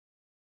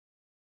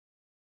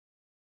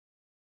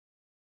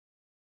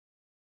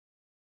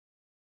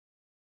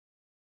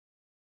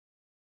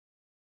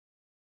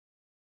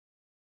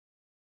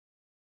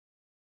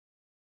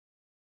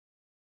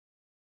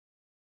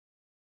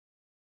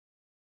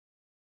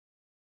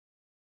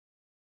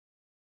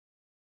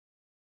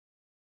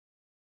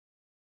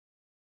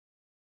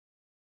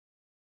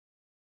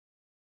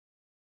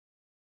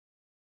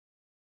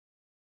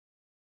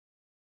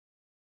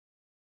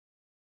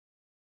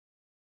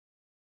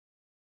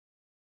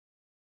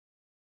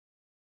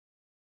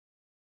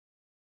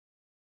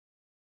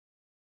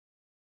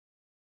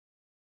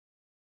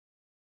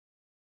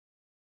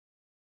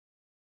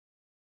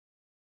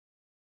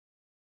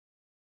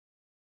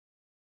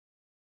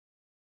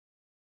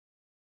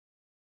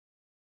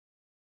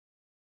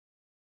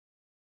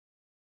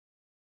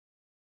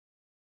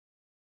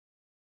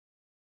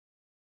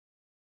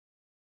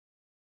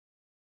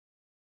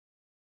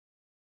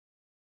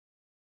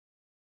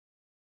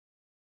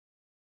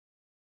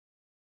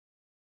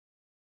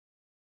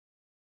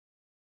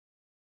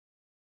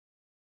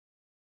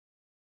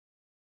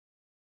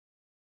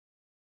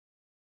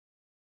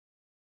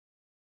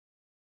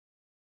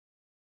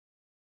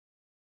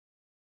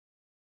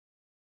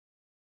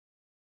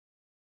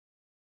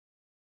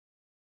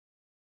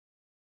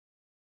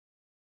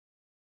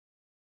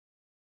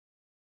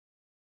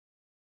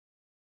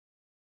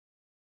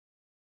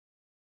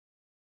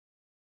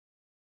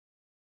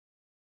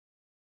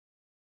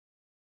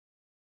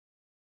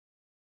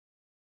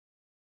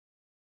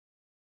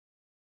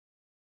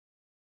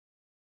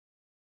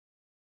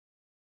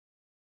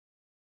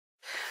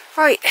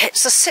Right,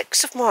 it's the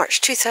 6th of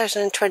March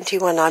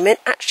 2021. I'm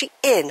actually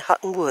in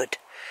Hutton Wood.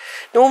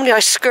 Normally I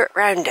skirt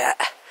round it.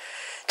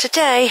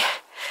 Today,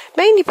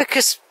 mainly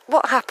because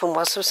what happened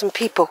was there was some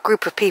people,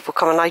 group of people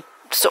coming. I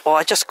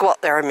just go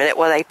up there a minute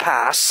while they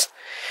pass.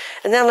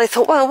 And then I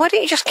thought, well, why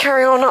don't you just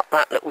carry on up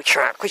that little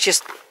track, which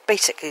is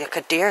basically like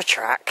a deer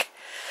track.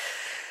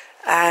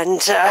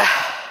 And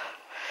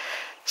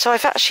so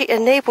I've actually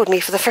enabled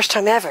me for the first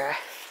time ever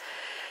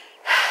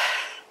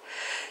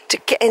to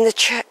get in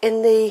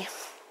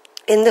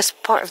this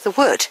part of the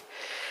wood,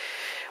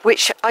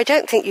 which I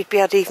don't think you'd be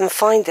able to even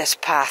find this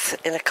path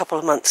in a couple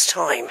of months'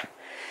 time.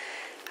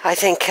 I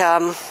think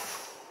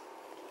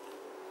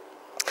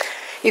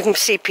you can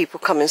see people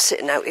coming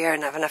sitting out here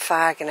and having a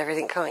fag and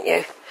everything, can't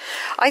you?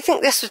 I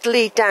think this would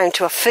lead down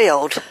to a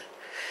field.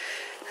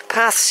 The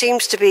path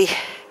seems to be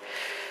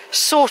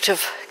sort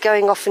of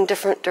going off in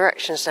different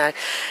directions now.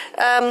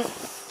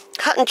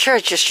 Hutton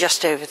Church is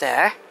just over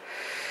there.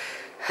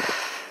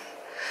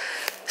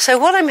 So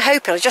what I'm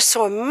hoping, I just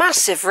saw a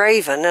massive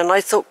raven and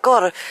I thought,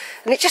 God,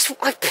 and it just,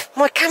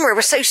 my camera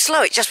was so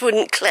slow it just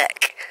wouldn't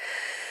click.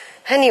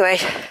 Anyway,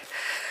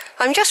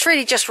 I'm just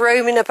really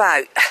roaming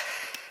about,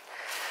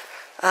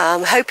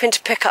 hoping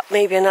to pick up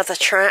maybe another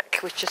track,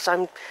 which is,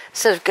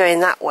 instead of going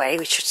that way,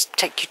 which would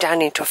take you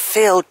down into a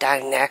field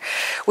down there,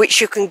 which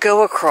you can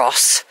go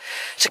across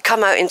to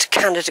come out into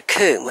Canada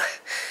Coombe.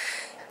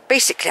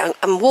 Basically,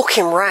 I'm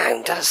walking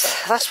round,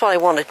 that's what I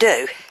want to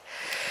do.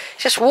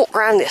 Just walk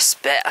around this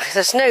bit.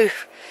 There's no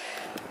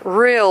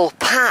real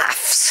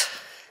paths.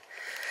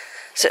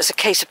 So it's a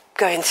case of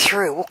going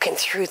through, walking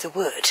through the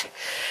wood.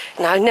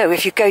 Now I know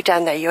if you go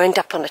down there you end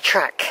up on a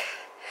track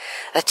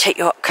that take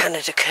you up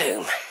Canada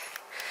Coombe.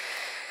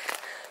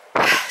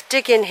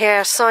 Dig in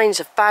here, signs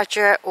of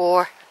badger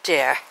or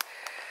deer.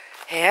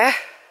 Here.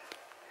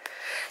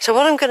 So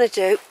what I'm going to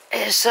do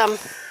is,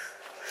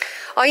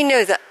 I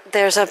know that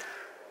there's a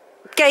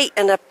gate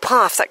and a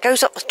path that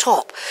goes up the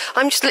top.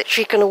 I'm just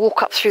literally going to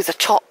walk up through the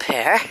top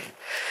here.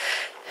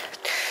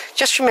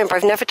 Just remember,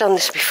 I've never done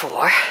this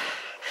before,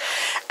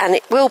 and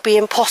it will be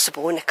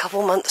impossible in a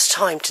couple months'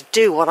 time to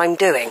do what I'm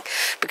doing,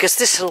 because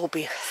this will all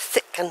be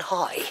thick and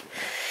high.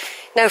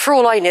 Now, for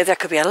all I know, there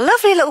could be a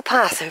lovely little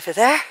path over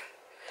there,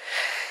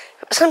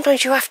 but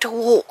sometimes you have to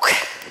walk.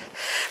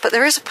 But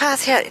there is a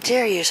path here that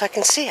deer use. I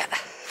can see it.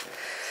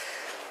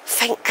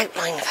 Faint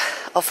outline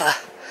of a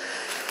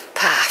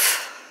path.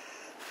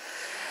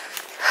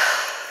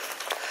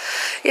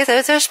 Yeah,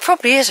 there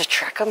probably is a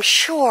track. I'm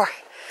sure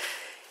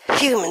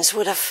humans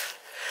would have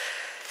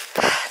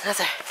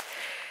another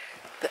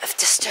bit of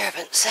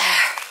disturbance there.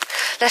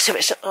 Let's hope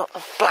it's not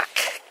a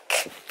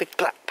big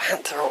black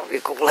panther or whatever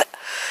you call it.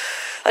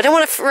 I don't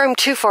want to roam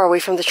too far away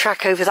from the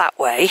track over that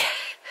way,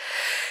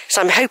 so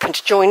I'm hoping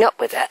to join up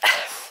with it.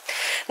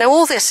 Now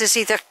all this is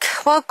either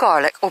wild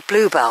garlic or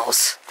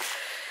bluebells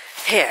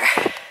here.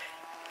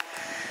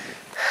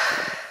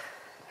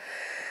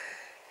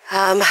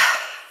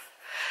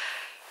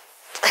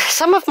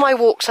 Some of my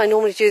walks I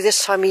normally do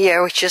this time of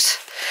year, which is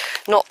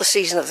not the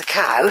season of the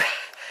cow.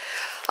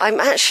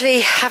 I'm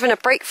actually having a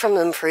break from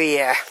them for a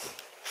year.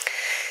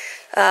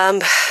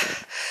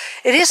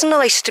 It is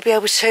nice to be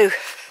able to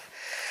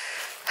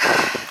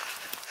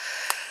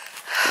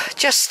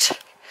just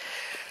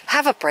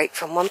have a break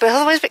from one, but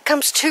otherwise it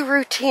becomes too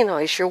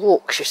routinised, your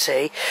walks, you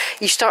see.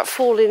 You start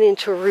falling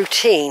into a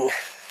routine,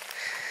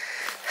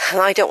 and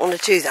I don't want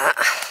to do that.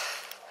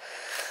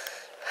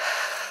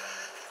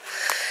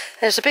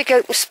 There's a big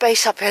open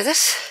space up here.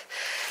 This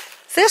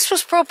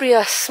was probably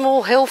a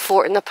small hill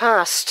fort in the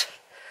past.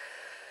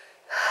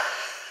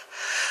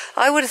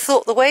 I would have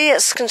thought the way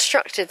it's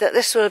constructed that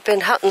this would have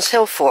been Hutton's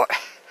hill fort.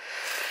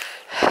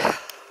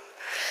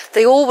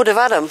 They all would have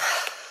had them.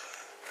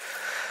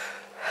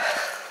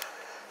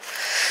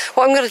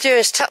 What I'm going to do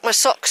is tuck my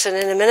socks in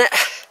a minute.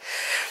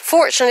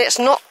 Fortunately, it's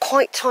not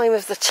quite time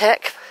of the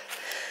tick,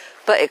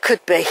 but it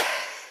could be.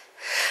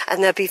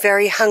 And they'll be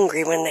very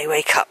hungry when they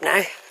wake up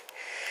now.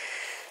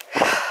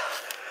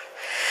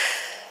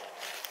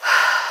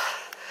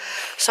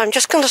 So I'm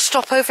just going to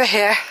stop over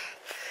here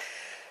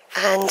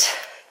and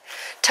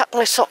tuck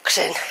my socks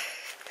in.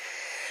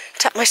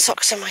 Tuck my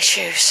socks in my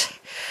shoes.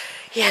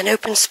 Yeah, an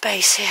open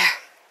space here.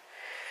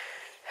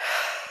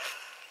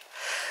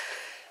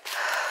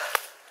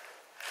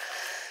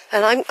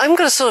 And I'm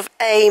going to sort of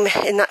aim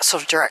in that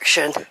sort of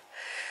direction,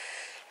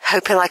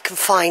 hoping I can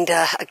find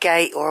a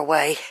gate or a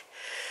way.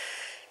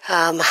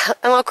 And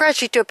I'll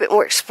gradually do a bit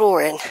more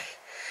exploring.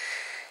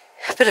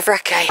 A bit of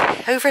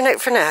recce. Over and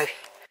out for now.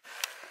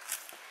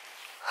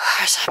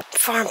 There's a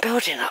farm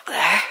building up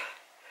there.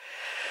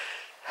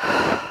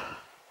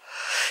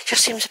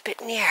 Just seems a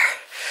bit near,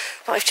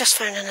 but I've just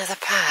found another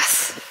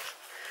path.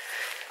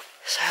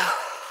 So,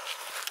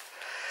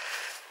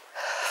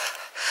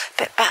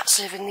 bet bats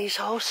live in these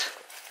holes.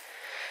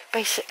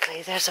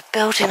 Basically, there's a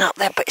building up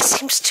there, but it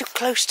seems too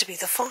close to be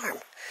the farm.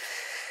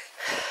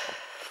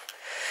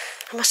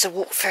 I must have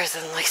walked further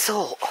than I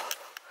thought.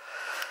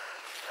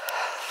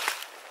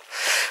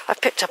 I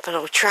picked up an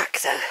old track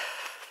though.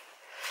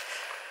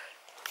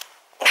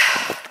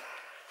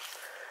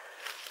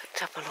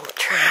 Picked up an old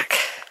track.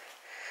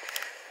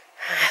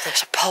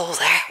 There's a pole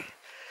there.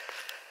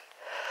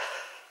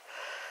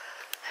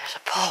 There's a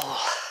pole.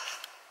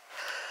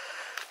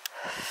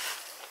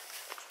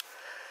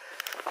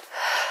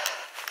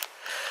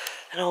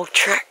 An old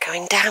track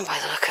going down by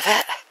the look of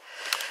it.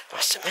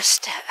 Must have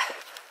missed it.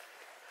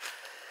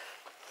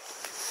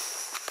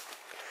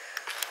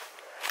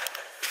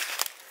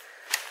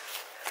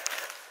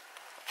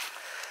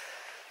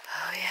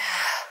 Oh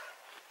yeah.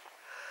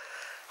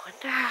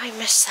 Wonder how I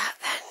missed that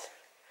then.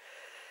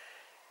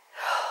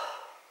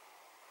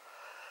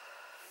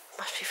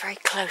 Must be very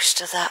close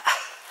to that.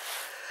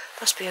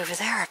 Must be over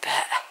there a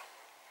bit.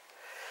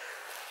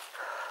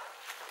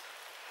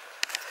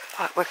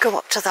 Right, we'll go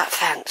up to that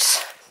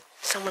fence.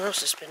 Someone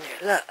else has been here,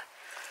 look.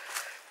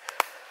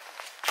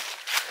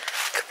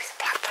 Could be the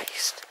black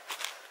beast.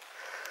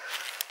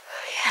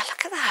 Yeah,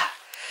 look at that.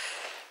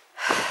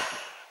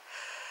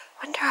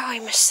 Wonder how I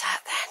missed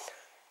that then.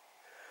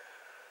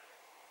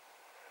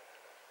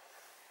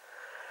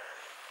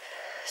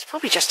 It's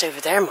probably just over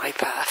there, my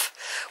path.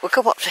 We'll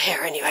go up to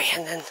here anyway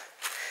and then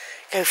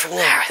go from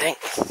there, I think.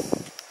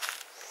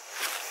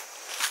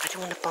 I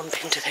don't want to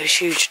bump into those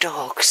huge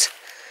dogs.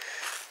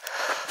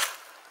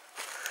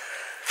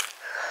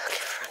 Okay,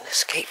 we're on the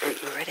escape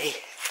route already.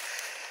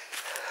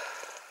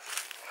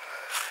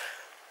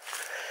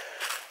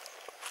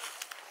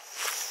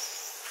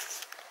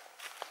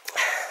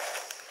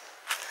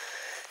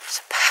 There's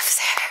a path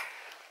there.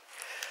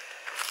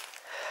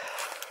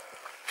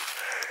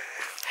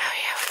 Oh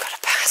yeah, we've got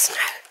a path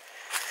now.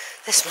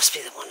 This must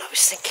be the one I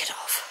was thinking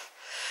of.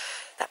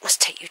 That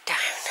must take you down.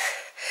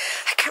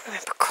 I can't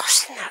remember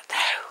crossing that though.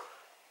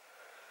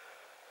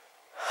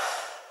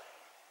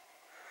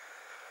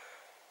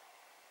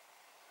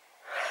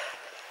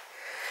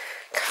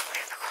 Can't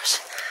remember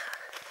crossing that.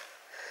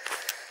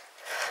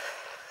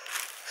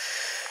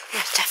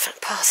 Yeah,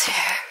 definite path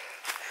here.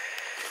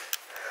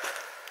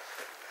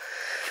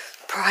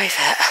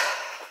 Private.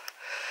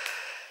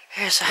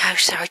 Here's a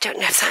house there. I don't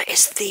know if that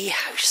is the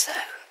house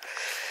though.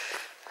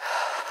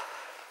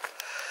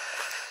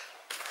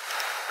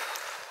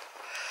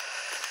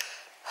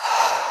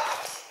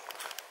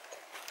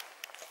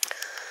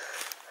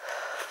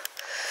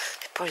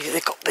 Probably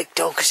they've got big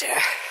dogs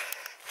here.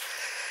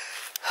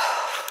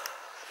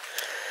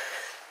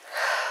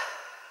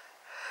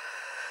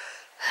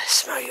 I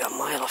smell you a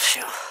mile off,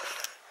 Sheila.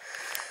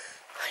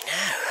 I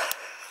know.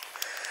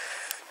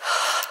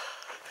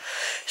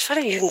 It's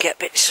funny you can get a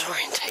bit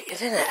disorientated,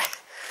 isn't it?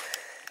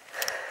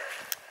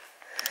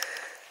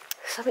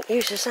 Something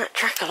uses that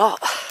track a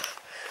lot.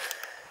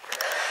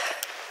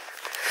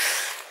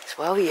 It's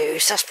well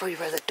used. That's probably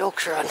where the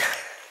dogs run.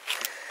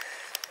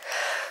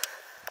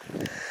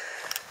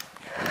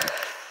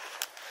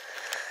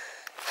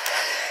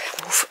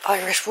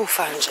 Irish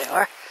wolfhounds they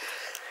are.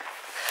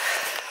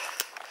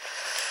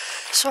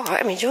 It's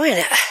alright, I'm enjoying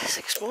it. It's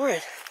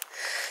exploring.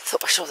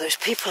 Thought I saw those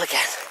people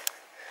again.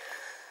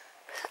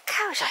 What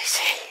cows I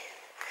see?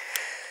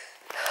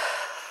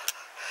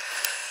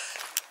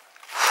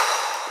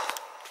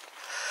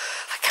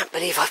 I can't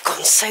believe I've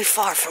gone so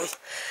far from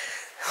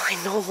my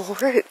normal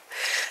route.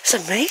 It's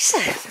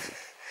amazing.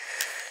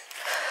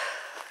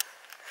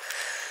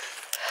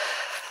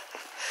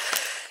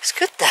 It's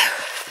good though.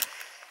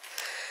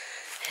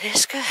 It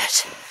is good.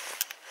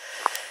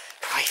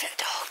 Private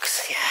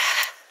dogs, yeah.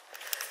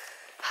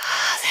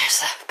 Ah, there's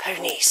the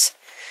ponies.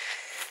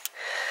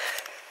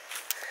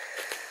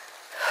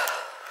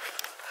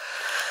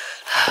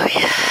 Oh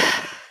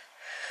yeah.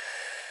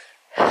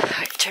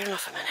 Right, turn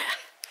off a minute.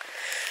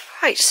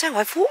 Right, so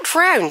I've walked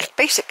round.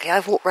 Basically,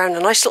 I've walked round a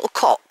nice little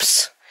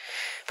copse.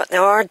 But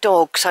there are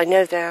dogs. I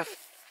know there are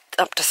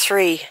up to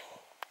 3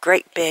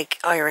 great big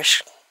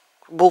Irish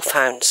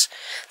wolfhounds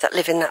that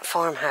live in that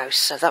farmhouse,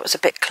 so that was a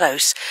bit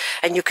close,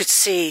 and you could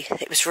see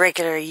it was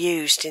regularly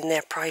used in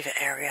their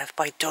private area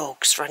by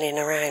dogs running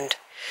around,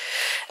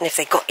 and if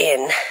they got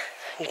in,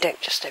 you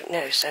just don't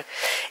know, so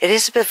it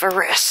is a bit of a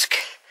risk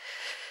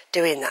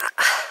doing that,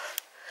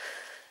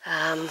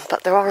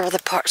 but there are other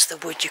parts of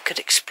the wood you could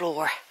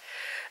explore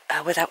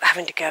without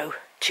having to go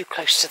too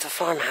close to the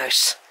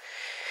farmhouse.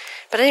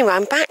 But anyway,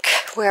 I'm back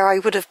where I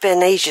would have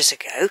been ages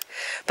ago,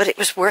 but it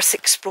was worth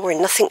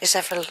exploring. Nothing is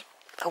ever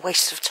a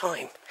waste of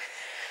time.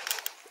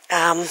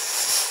 I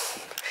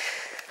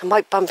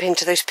might bump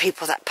into those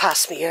people that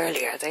passed me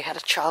earlier. They had a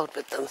child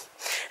with them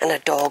and a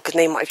dog, and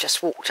they might have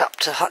just walked up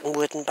to Hutton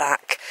Wood and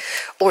back,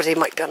 or they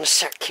might be on a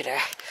circular,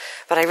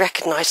 but I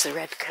recognise the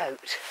red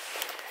coat.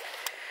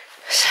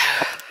 So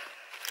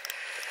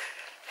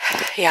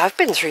yeah, I've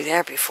been through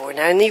there before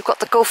now, and you've got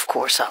the golf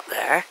course up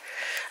there,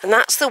 and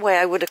that's the way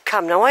I would have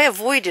come. Now I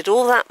avoided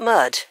all that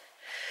mud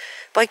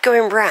by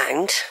going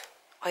round.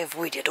 I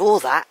avoided all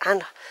that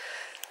and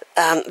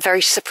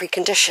very slippery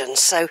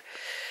conditions, so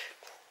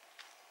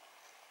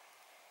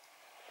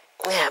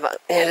yeah,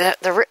 but you know,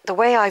 the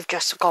way I've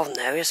just gone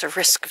though is a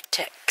risk of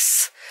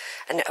ticks,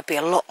 and it'll be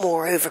a lot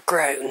more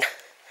overgrown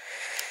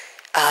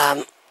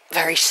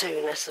very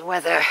soon as the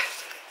weather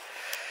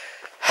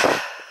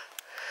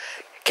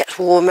gets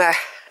warmer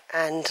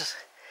and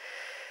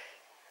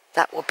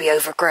that will be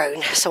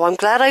overgrown. So I'm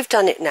glad I've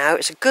done it now.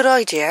 It's a good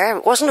idea.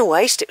 It wasn't a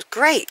waste. It was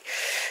great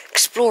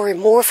exploring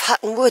more of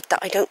Hutton Wood that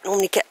I don't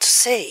normally get to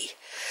see.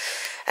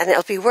 And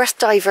it'll be worth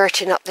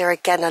diverting up there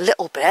again a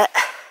little bit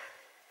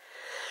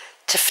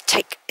to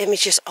take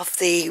images of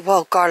the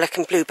wild garlic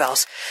and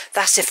bluebells.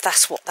 That's if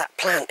that's what that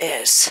plant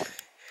is.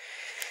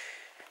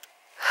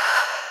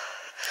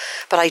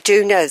 But I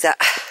do know that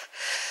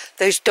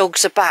those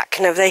dogs are back.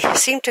 Now, they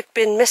seem to have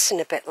been missing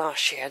a bit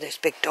last year, those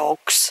big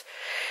dogs.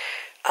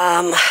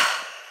 But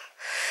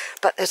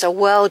there's a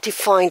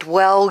well-defined,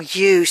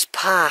 well-used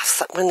path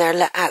that when they're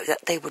let out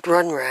that they would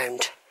run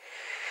round.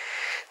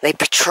 They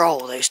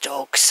patrol, those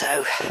dogs,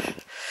 so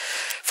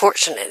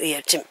fortunately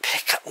it didn't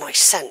pick up my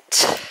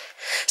scent.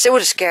 So it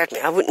would have scared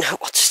me. I wouldn't know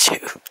what to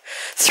do.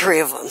 3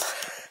 of them.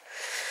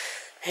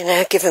 You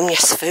know, give them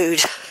yes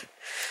food.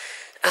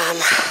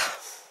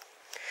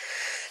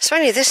 So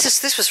anyway,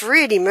 this was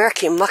really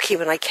murky and mucky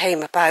when I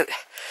came about.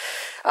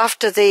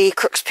 After the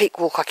Crooks Peak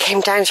walk, I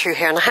came down through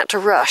here and I had to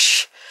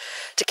rush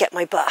to get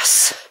my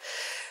bus.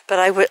 But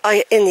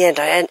in the end,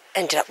 I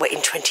ended up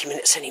waiting 20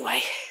 minutes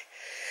anyway.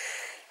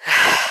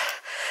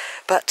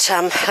 But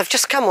I've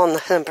just come on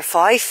the number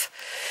 5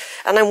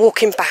 and I'm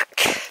walking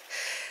back.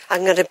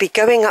 I'm going to be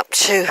going up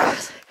to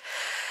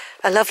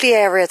a lovely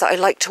area that I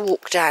like to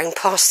walk down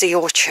past the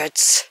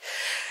orchards.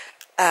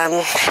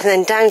 And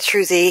then down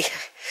through the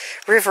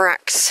River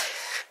Axe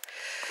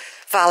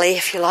Valley,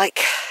 if you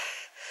like,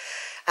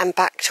 and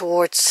back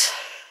towards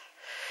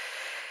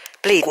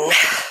Bleadon.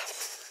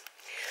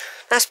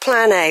 That's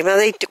plan A.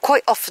 Well,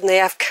 quite often they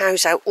have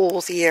cows out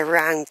all the year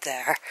round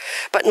there,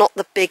 but not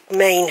the big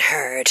main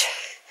herd.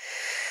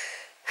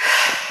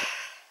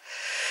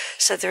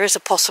 So there is a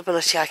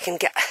possibility I can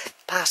get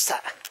past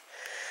that,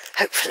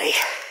 hopefully.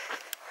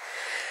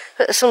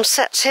 But there's some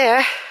sets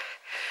here.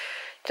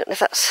 Don't know if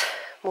that's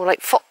more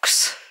like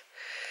fox.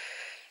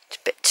 It's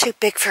a bit too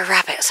big for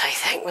rabbits, I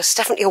think. Well, it's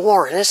definitely a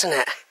warren, isn't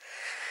it?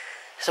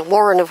 It's a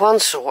warren of one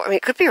sort. I mean,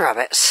 it could be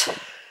rabbits.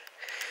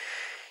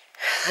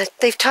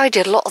 They've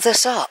tidied a lot of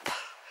this up.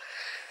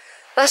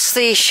 That's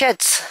the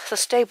sheds, the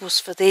stables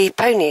for the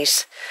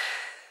ponies.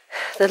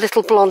 The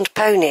little blonde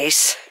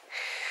ponies.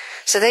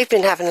 So they've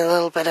been having a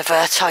little bit of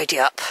a tidy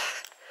up.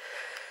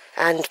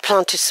 And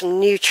planted some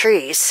new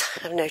trees,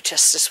 I've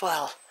noticed as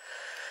well.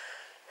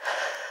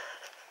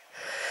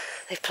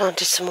 They've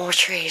planted some more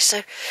trees.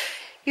 So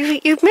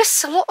you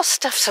miss a lot of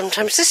stuff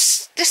sometimes.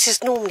 This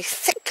is normally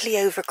thickly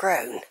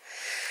overgrown.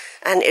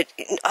 And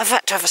I've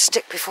had to have a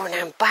stick before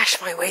now and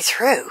bash my way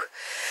through.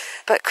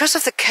 But because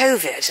of the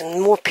COVID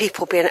and more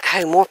people being at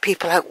home, more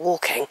people out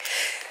walking,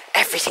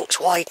 everything's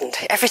widened.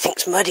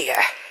 Everything's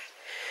muddier.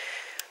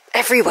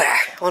 Everywhere,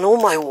 on all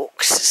my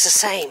walks, it's the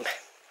same.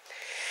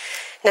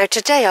 Now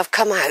today I've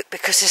come out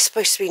because there's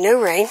supposed to be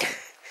no rain.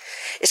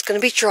 It's going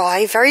to be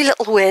dry, very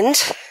little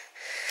wind.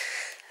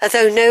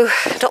 Although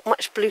not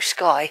much blue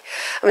sky.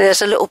 I mean,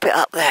 there's a little bit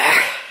up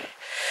there.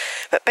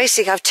 But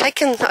basically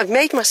I've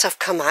made myself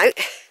come out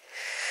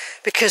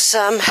because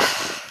I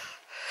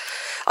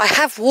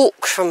have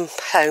walked from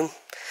home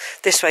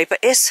this way,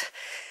 but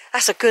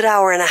that's a good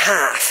hour and a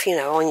half, you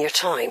know, on your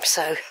time.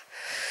 So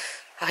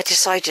I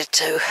decided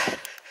to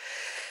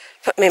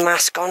put my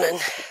mask on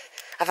and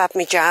I've had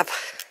my jab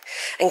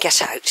and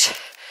get out.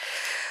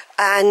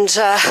 And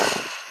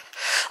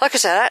like I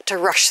said, I had to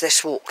rush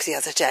this walk the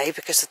other day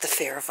because of the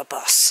fear of a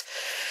bus.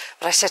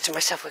 But I said to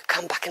myself, we'll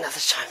come back another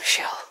time,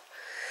 Sheila.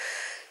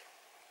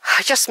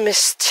 I just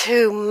missed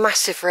 2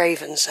 massive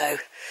ravens though.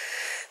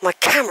 My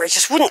camera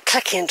just wouldn't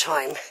click in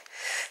time.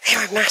 They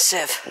were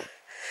massive.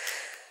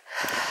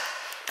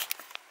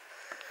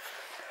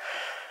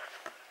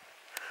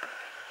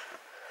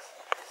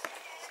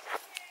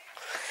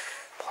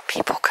 More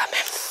people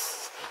coming.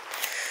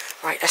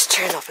 Right, let's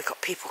turn off. We've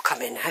got people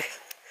coming now. I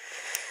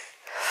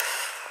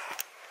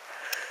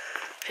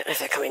don't know if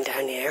they're coming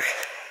down here.